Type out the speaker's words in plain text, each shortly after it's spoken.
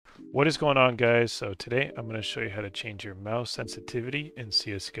What is going on, guys? So today I'm going to show you how to change your mouse sensitivity in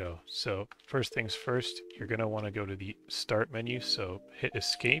CSGO. So first things first, you're going to want to go to the start menu. So hit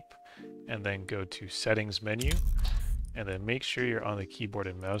escape and then go to settings menu and then make sure you're on the keyboard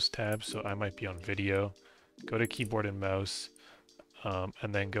and mouse tab. So I might be on video. Go to keyboard and mouse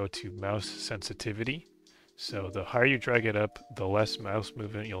and then go to mouse sensitivity. So the higher you drag it up, the less mouse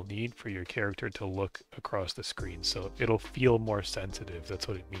movement you'll need for your character to look across the screen. So it'll feel more sensitive. That's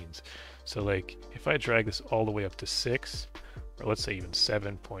what it means. So like if I drag this all the way up to 6, or let's say even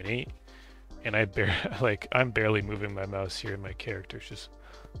 7.8, and I'm barely moving my mouse here and my character's just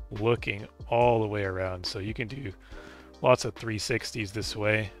looking all the way around. So you can do lots of 360s this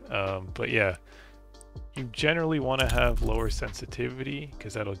way. But yeah, you generally want to have lower sensitivity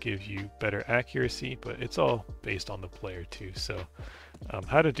because that'll give you better accuracy, but it's all based on the player too. So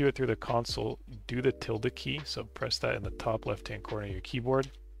how to do it through the console, do the tilde key. So press that in the top left-hand corner of your keyboard.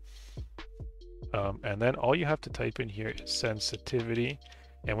 And then all you have to type in here is sensitivity.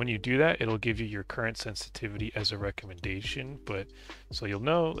 And when you do that, it'll give you your current sensitivity as a recommendation. But so you'll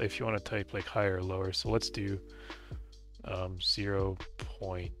know if you want to type like higher or lower. So let's do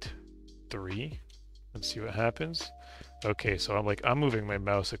 0.3. Let's see what happens. Okay, so I'm moving my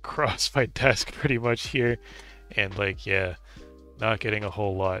mouse across my desk pretty much here, and like, yeah, not getting a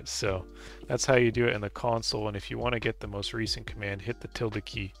whole lot. So that's how you do it in the console. And if you want to get the most recent command, hit the tilde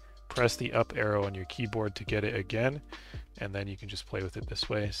key, press the up arrow on your keyboard to get it again, and then you can just play with it this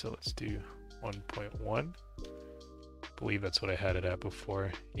way. So let's do 1.1. I believe that's what I had it at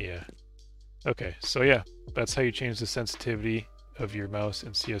before. Yeah. Okay, so yeah, that's how you change the sensitivity of your mouse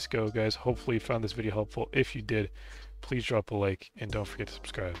in CSGO, guys. Hopefully you found this video helpful. If you did, please drop a like and don't forget to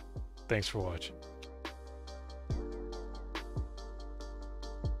subscribe. Thanks for watching.